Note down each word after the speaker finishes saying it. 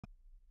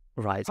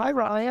Right. Hi,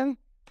 Ryan.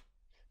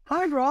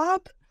 Hi,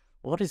 Rob.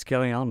 What is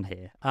going on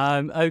here?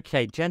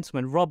 Okay,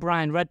 gentlemen, Rob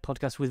Ryan Red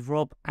podcast with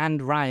Rob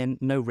and Ryan.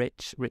 No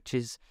Rich. Rich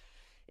is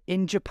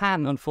in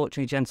Japan,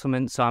 unfortunately,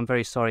 gentlemen. So I'm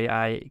very sorry.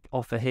 I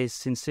offer his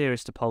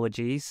sincerest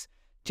apologies.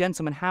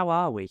 Gentlemen, how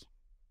are we?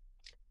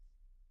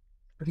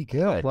 Pretty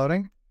good.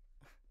 Floating?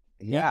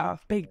 Yeah,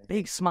 Yeah.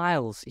 big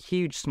smiles,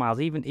 huge smiles.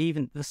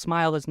 Even the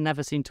smile has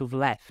never seemed to have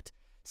left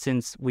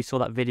since we saw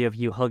that video of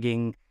you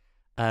hugging,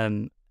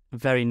 um,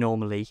 very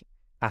normally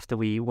after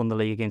we won the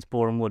league against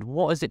Boreham Wood.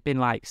 What has it been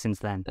like since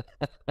then?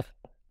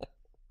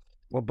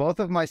 Well, both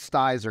of my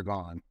styes are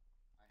gone.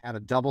 I had a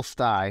double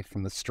sty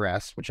from the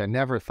stress, which I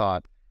never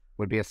thought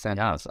would be a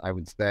sentence I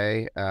would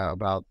say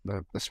about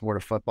the sport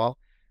of football.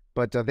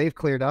 But they've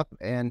cleared up,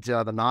 and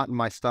the knot in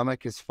my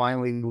stomach is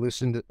finally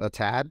loosened a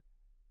tad.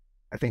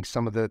 I think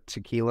some of the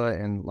tequila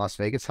in Las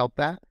Vegas helped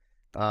that.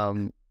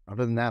 Other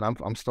than that,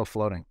 I'm still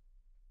floating.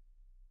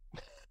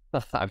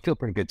 I feel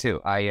pretty good too.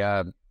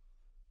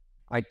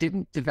 I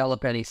didn't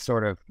develop any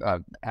sort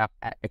of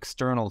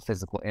external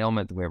physical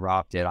ailment the way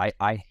Rob did.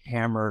 I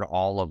hammered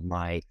all of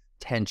my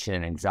tension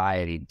and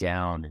anxiety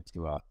down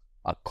into a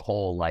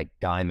coal-like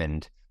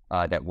diamond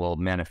that will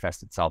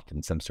manifest itself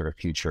in some sort of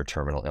future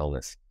terminal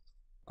illness.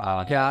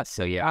 Yeah.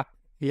 So yeah.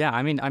 Yeah,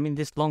 I mean,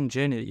 this long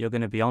journey that you're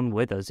going to be on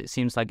with us, it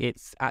seems like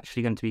it's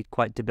actually going to be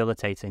quite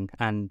debilitating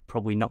and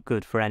probably not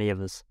good for any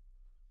of us.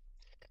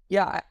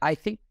 Yeah, I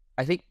think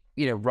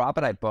Rob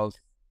and I both.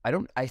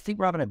 I think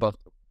Rob and I both.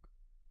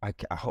 I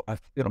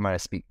don't mind to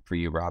speak for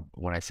you, Rob,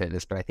 when I say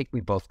this, but I think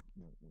we both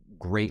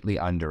greatly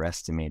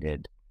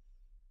underestimated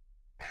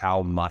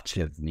how much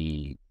of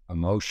the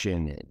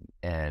emotion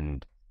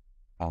and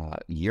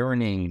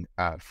yearning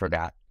for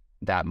that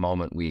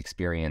moment we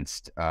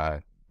experienced,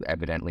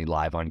 evidently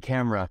live on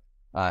camera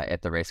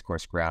at the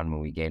Racecourse Ground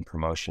when we gained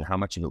promotion. How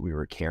much of it we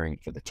were caring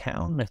for the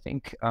town. I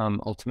think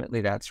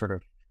ultimately that sort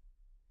of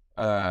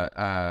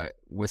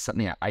was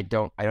something I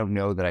don't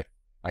know that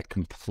I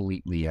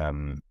completely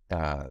I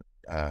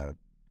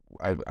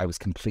was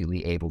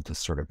completely able to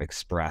sort of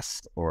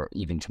express, or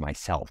even to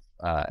myself,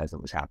 as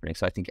it was happening.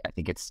 So I think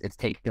it's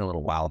taken a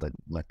little while to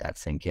let that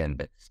sink in.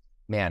 But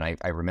man,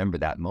 I remember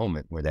that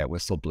moment where that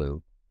whistle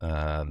blew,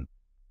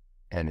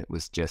 and it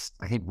was just,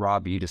 I think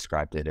Rob, you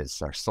described it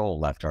as our soul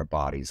left our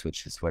bodies,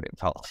 which is what it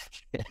felt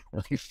like. It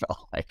really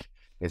felt like,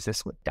 is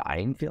this what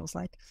dying feels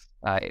like?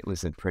 It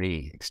was a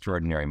pretty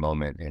extraordinary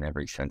moment in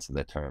every sense of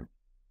the term.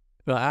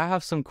 Well, I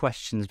have some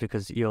questions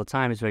because your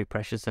time is very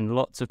precious and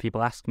lots of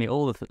people ask me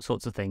all the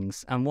sorts of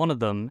things. And one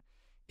of them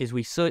is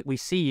we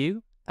see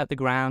you at the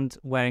ground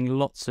wearing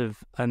lots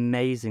of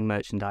amazing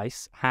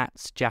merchandise,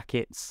 hats,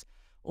 jackets,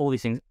 all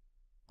these things.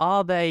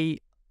 Are they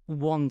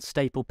one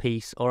staple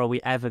piece, or are we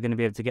ever going to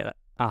be able to get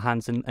our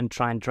hands and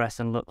try and dress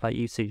and look like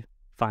you two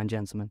fine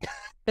gentlemen?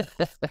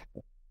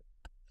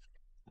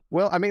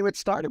 Well, I mean, it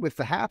started with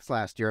the hats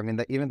last year. I mean,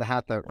 even the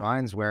hat that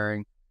Ryan's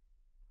wearing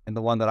and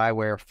the one that I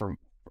wear for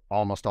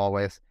almost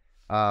always,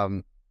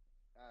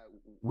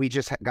 we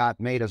just got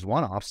made as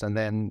one-offs. And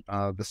then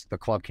the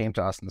club came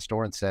to us in the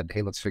store and said,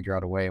 hey, let's figure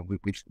out a way. We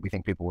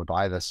think people would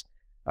buy this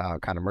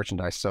kind of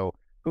merchandise. So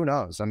who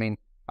knows? I mean,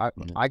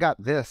 I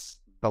got the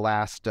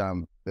last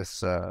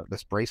this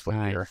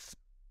bracelet here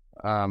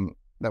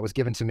that was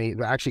given to me,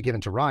 actually given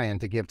to Ryan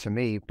to give to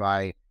me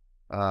by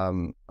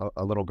a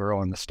little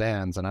girl in the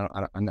stands, and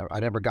I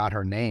never got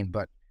her name,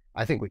 but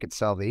I think we could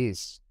sell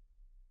these.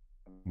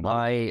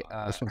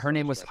 Her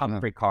name was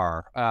Humphrey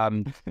Carr,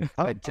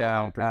 but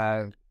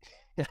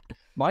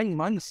mine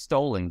was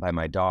stolen by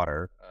my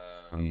daughter,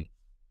 which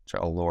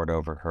I'll lord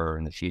over her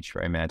in the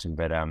future, I imagine.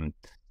 But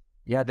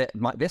yeah,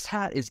 this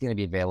hat is going to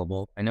be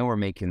available. I know we're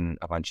making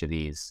a bunch of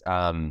these,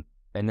 and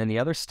then the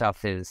other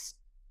stuff is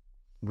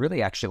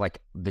really actually,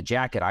 like, the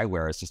jacket I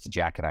wear is just a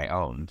jacket I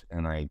owned,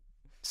 and I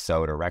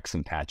sewed a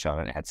Wrexham patch on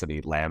it. It had somebody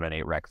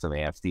laminate Wrexham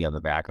AFC on the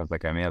back. I was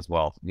like, I may as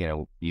well,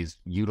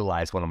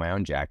 utilize one of my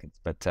own jackets.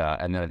 But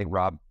and then I think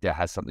Rob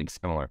has something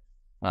similar.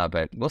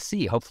 But we'll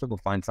see. Hopefully, we'll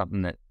find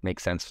something that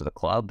makes sense for the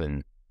club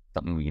and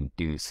something we can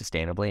do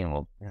sustainably, and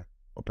we'll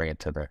bring it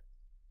to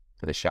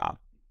the shop.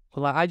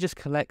 Well, I just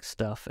collect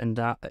stuff, and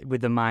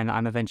with the mind that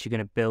I'm eventually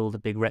going to build a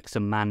big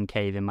Wrexham man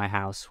cave in my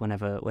house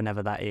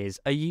whenever that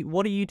is.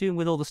 What are you doing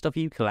with all the stuff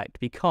you collect?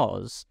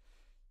 Because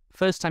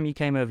first time you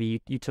came over,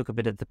 you took a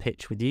bit of the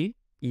pitch with you.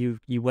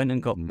 You went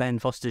and got Ben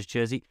Foster's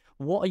jersey.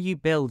 What are you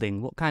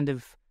building? What kind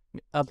of...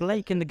 Are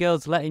Blake and the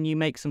girls letting you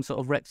make some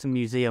sort of Wrexham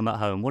museum at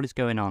home? What is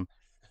going on?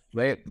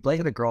 Blake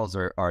and the girls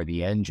are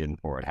the engine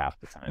for it half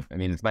the time. I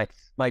mean, it's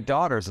my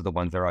daughters are the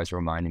ones that are always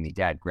reminding me,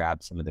 Dad,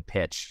 grab some of the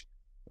pitch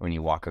when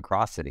you walk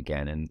across it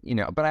again. And,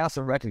 but I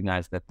also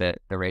recognize that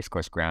the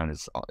Racecourse Ground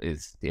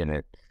is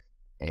in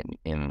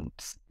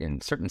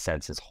certain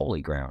senses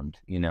holy ground,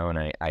 and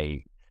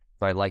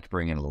I like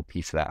bringing a little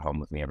piece of that home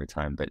with me every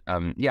time. But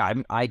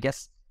I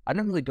guess I'm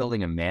not really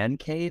building a man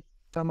cave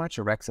so much,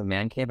 a Wrexham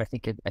man cave. I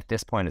think at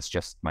this point it's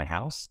just my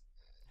house.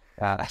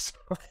 So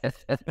I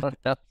don't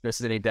know if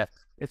there's any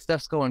depth.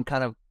 Stuff's going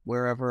kind of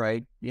wherever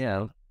I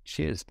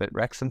choose. But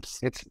Wrexham,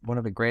 it's one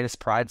of the greatest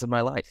prides of my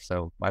life.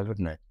 So why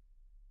wouldn't I?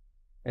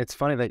 It's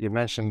funny that you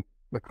mentioned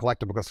the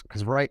collectibles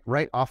because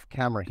right off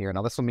camera here.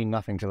 Now this will mean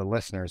nothing to the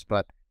listeners,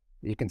 but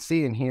you can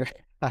see in here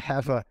I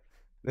have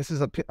this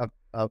is a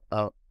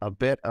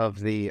bit of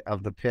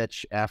the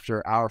pitch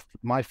after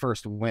my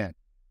first win,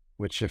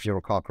 which if you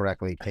recall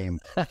correctly came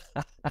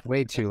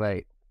way too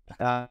late.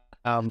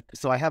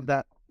 So I have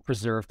that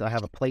preserved. I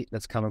have a plate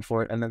that's coming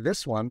for it, and then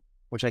this one,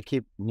 which I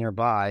keep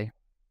nearby,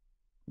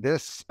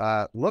 this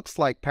looks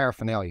like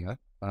paraphernalia.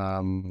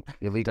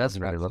 It does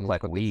really look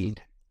like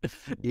weed.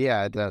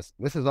 Yeah, it does.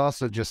 This is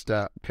also just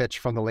a pitch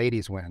from the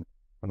ladies win,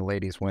 from the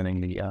ladies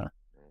winning the.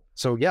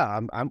 So yeah,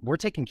 we're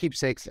taking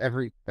keepsakes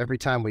every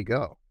time we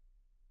go.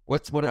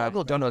 What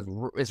people don't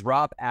know is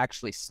Rob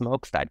actually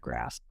smokes that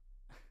grass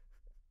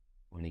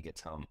when he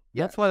gets home.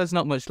 Yeah. That's why there's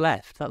not much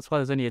left. That's why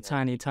there's only a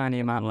tiny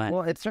amount left.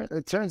 Well,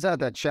 it turns out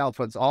that Chal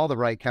puts all the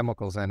right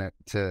chemicals in it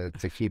to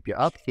keep you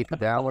up, keep you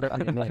down,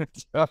 whatever you like.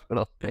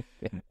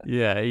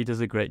 Yeah, he does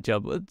a great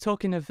job.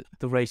 Talking of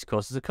the race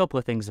course, there's a couple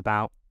of things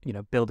about,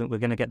 building. We're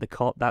going to get the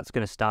COP. That's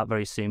going to start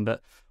very soon.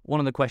 But one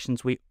of the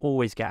questions we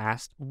always get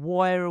asked,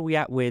 where are we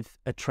at with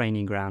a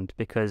training ground?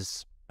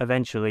 Because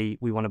eventually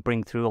we want to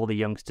bring through all the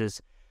youngsters.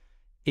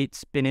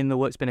 It's been in the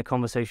works, been a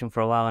conversation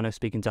for a while. I know,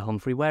 speaking to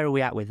Humphrey, where are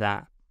we at with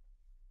that?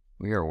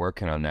 We are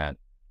working on that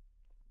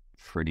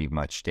pretty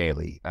much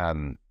daily.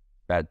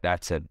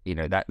 That's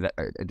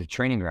the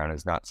training ground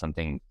is not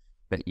something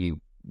that you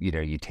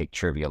take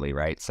trivially,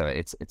 right? So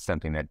it's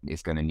something that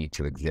is going to need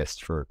to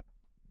exist for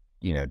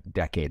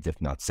decades, if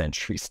not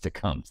centuries to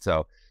come.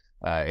 So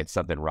it's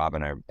something Rob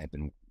and I have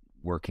been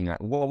working on.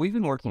 Well, we've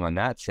been working on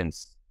that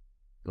since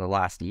the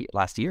last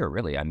year,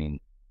 really. I mean,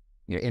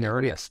 in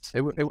earnest.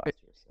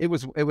 It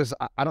was.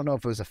 I don't know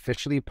if it was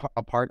officially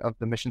a part of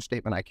the mission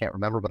statement. I can't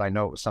remember, but I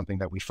know it was something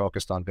that we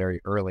focused on very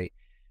early,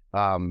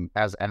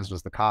 as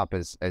was the COP,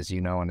 as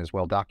you know, and is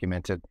well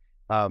documented.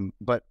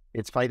 But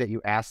it's funny that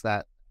you asked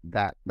that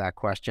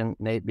question,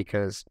 Nate,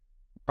 because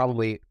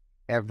probably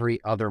every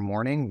other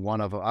morning,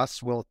 one of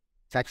us will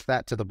text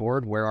that to the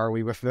board. Where are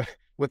we with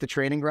the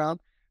training ground?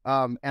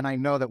 And I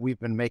know that we've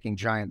been making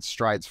giant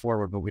strides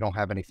forward, but we don't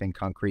have anything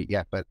concrete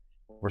yet. But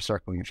we're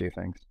circling a few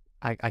things.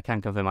 I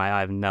can't confirm. I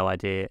have no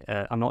idea.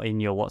 I'm not in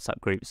your WhatsApp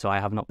group, so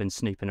I have not been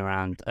snooping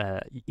around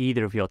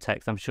either of your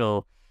texts. I'm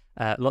sure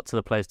lots of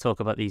the players talk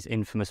about these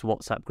infamous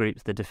WhatsApp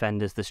groups, the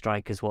defenders, the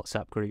strikers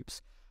WhatsApp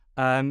groups.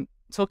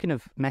 Talking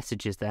of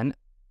messages then,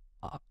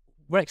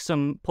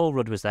 Wrexham, Paul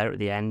Rudd was there at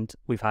the end.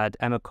 We've had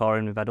Emma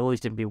Corrin, we've had all these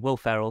different people, Will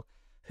Ferrell.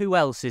 Who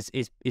else is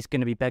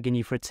going to be begging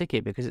you for a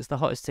ticket? Because it's the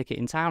hottest ticket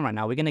in town right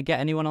now. Are we going to get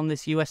anyone on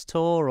this US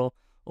tour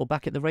or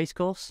back at the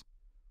racecourse?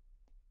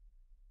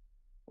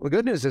 Well, the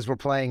good news is we're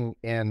playing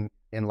in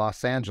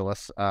Los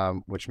Angeles,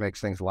 which makes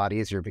things a lot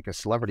easier because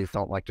celebrities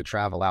don't like to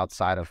travel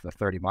outside of the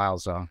 30-mile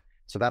zone.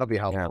 So that'll be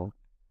helpful.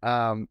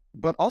 Yeah.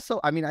 But also,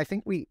 I mean, I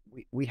think we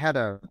had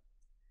an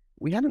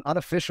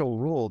unofficial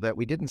rule that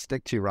we didn't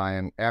stick to,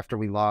 Ryan, after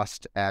we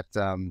lost at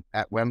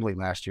Wembley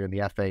last year in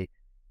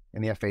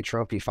the FA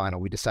Trophy final.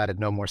 We decided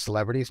no more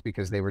celebrities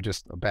because they were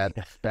just a bad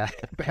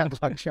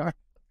luck charm.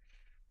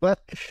 But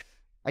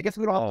I guess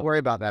we don't have to worry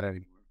about that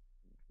anymore.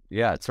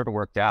 Yeah, it sort of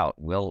worked out.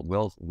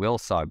 Will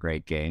saw a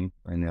great game.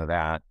 I know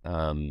that.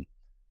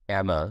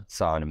 Emma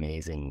saw an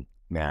amazing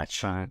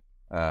match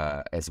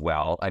as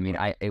well. I mean,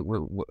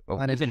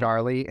 Glenn and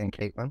Charlie and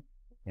Caitlin.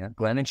 Yeah,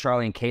 Glenn and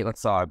Charlie and Caitlin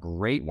saw a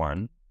great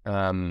one.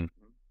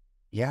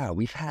 Yeah,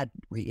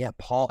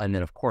 Paul, and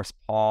then of course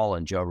Paul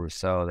and Joe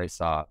Rousseau. They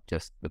saw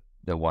just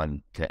the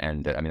one to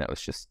end it. I mean, that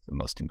was just the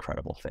most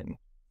incredible thing.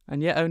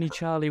 And yet, only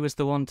Charlie was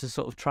the one to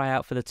sort of try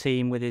out for the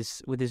team with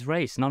his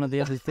race. None of the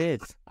others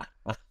did.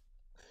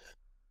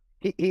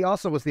 He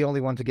also was the only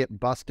one to get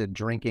busted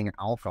drinking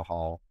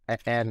alcohol,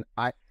 and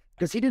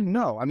because he didn't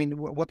know. I mean,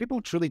 what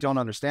people truly don't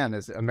understand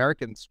is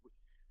Americans,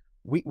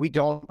 we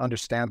don't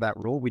understand that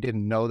rule. We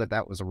didn't know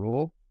that was a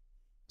rule.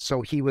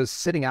 So he was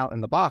sitting out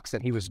in the box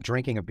and he was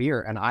drinking a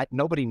beer, and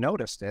nobody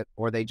noticed it,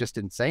 or they just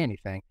didn't say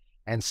anything.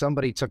 And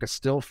somebody took a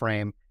still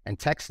frame and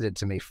texted it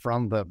to me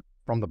from the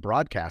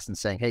broadcast and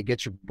saying, "Hey,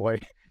 get your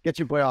boy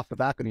off the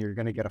balcony, or you're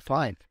going to get a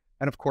fine."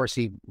 And of course,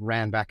 he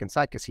ran back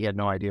inside because he had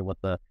no idea what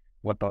the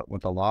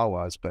law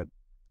was, but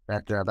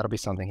that'll be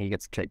something he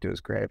gets to take to his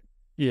grave.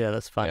 Yeah,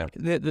 that's fine.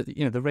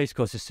 Yeah. The race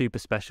course is super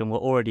special. And we're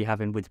already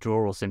having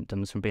withdrawal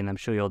symptoms from being. I'm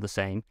sure you're the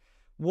same.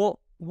 What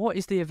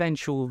is the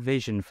eventual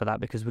vision for that?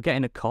 Because we're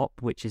getting a COP,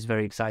 which is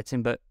very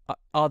exciting. But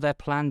are there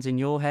plans in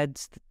your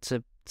heads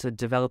to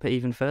develop it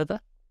even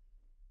further?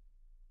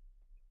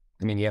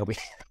 I mean, yeah,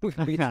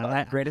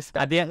 our greatest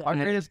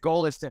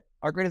goal is to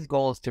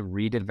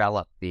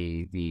redevelop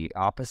the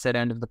opposite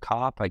end of the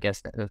COP. I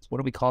guess that's, what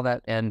do we call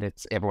that end?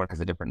 It's, everyone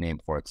has a different name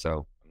for it,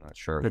 so I'm not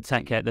sure. The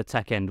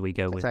tech end we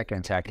go with.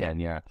 Tech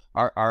end, yeah.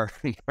 Our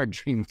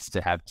dream is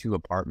to have 2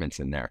 apartments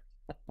in there.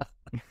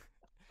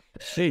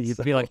 You'd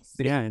be like,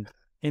 yeah.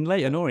 In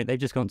Leyton Orient, they've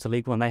just gone to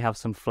League One. They have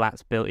some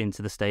flats built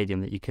into the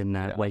stadium that you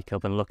can wake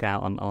up and look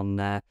out on.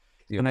 That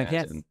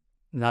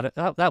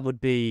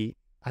would be.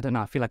 I don't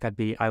know. I feel like I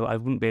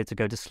wouldn't be able to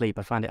go to sleep.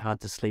 I find it hard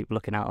to sleep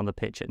looking out on the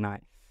pitch at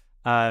night.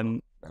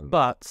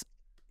 But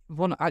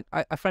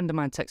A friend of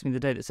mine texted me the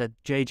day that said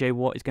JJ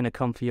Watt is going to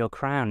come for your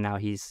crown now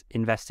he's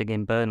investing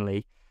in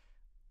Burnley.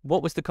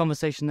 What was the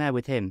conversation there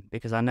with him?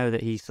 Because I know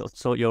that he sort of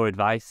sought your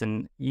advice,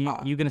 and you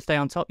going to stay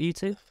on top, you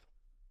two?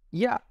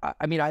 Yeah,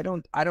 I mean, I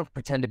don't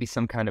pretend to be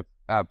some kind of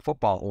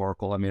football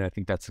oracle. I mean, I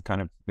think that's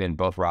kind of been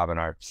both Rob and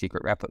our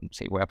secret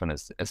weapon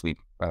as we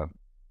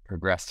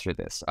progress through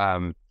this.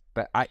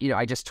 But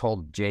I just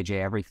told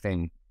JJ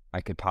everything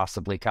I could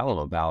possibly tell him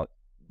about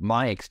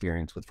my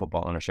experience with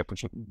football ownership,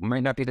 which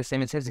might not be the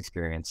same as his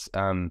experience.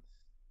 Rob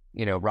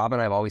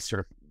and I have always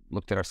sort of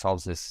looked at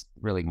ourselves as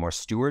really more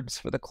stewards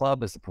for the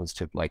club as opposed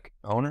to like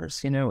owners.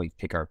 We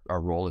take our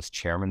role as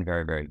chairman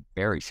very, very,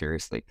 very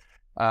seriously.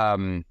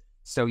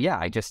 So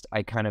yeah,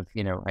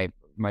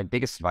 my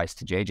biggest advice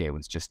to JJ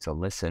was just to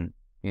listen,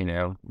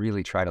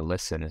 really try to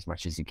listen as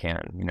much as you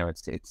can.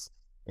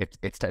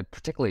 It's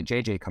particularly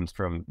JJ comes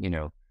from,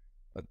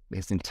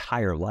 his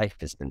entire life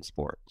has been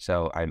sport.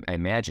 So I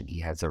imagine he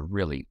has a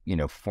really,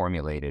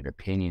 formulated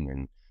opinion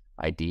and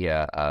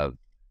idea of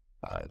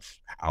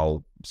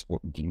how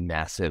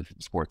massive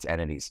sports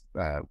entities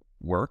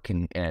work,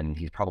 and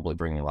he's probably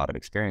bringing a lot of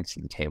experience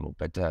to the table.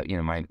 But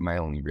my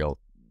only real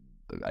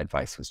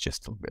advice was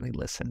just to really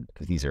listen,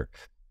 because these are,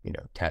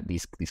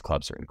 these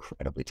clubs are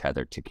incredibly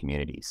tethered to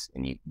communities,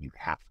 and you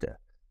have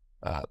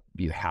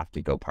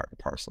to go part and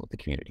parcel with the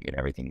community in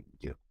everything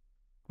you do.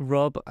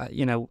 Rob, I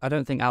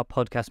don't think our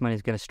podcast money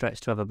is going to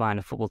stretch to ever buying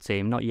a football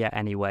team, not yet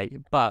anyway.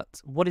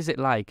 But what is it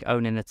like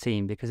owning a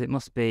team? Because it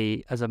must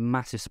be, as a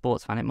massive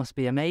sports fan, it must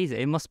be amazing.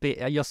 It must be,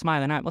 you're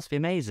smiling now, it must be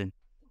amazing.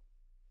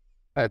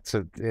 It's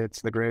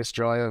the greatest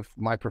joy of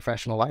my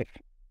professional life.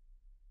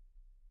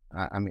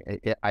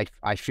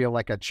 I feel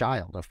like a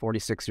child, a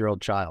 46-year-old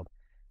child,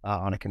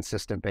 on a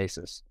consistent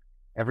basis.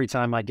 Every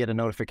time I get a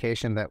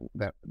notification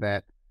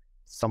that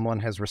someone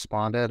has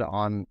responded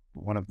on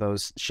one of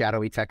those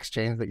shadowy text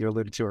chains that you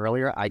alluded to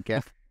earlier, I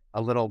get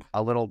a little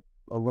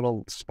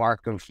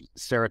spark of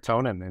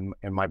serotonin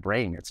in my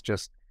brain. It's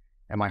just,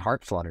 and my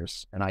heart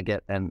flutters, and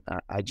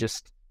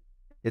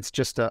it's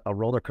just a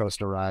roller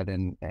coaster ride,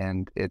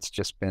 and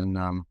it's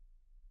been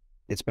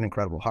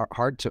incredible.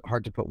 Hard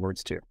to put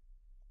words to.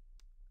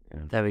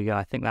 Yeah. There we go.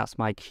 I think that's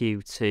my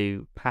cue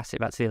to pass it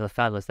back to the other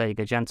fellas. There you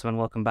go, gentlemen.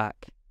 Welcome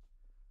back.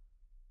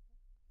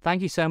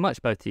 Thank you so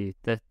much, both of you.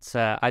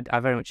 I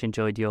very much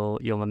enjoyed your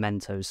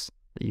mementos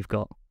that you've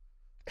got.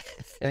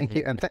 Thank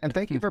you, and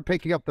thank you for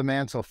picking up the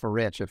mantle for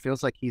Rich. It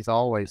feels like he's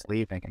always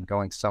leaving and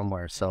going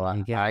somewhere. So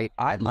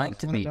I'd like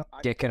to be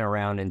dicking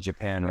around in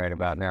Japan right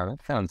about now.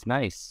 That sounds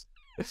nice.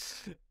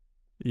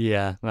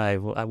 Yeah, I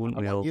wouldn't. I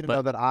want you to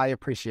know that I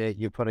appreciate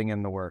you putting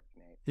in the work.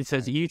 It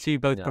says you two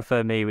both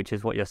prefer me, which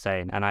is what you're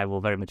saying, and I will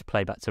very much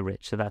play back to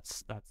Rich. So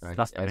that's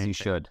as you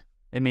should.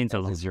 It means a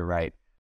lot. You're right.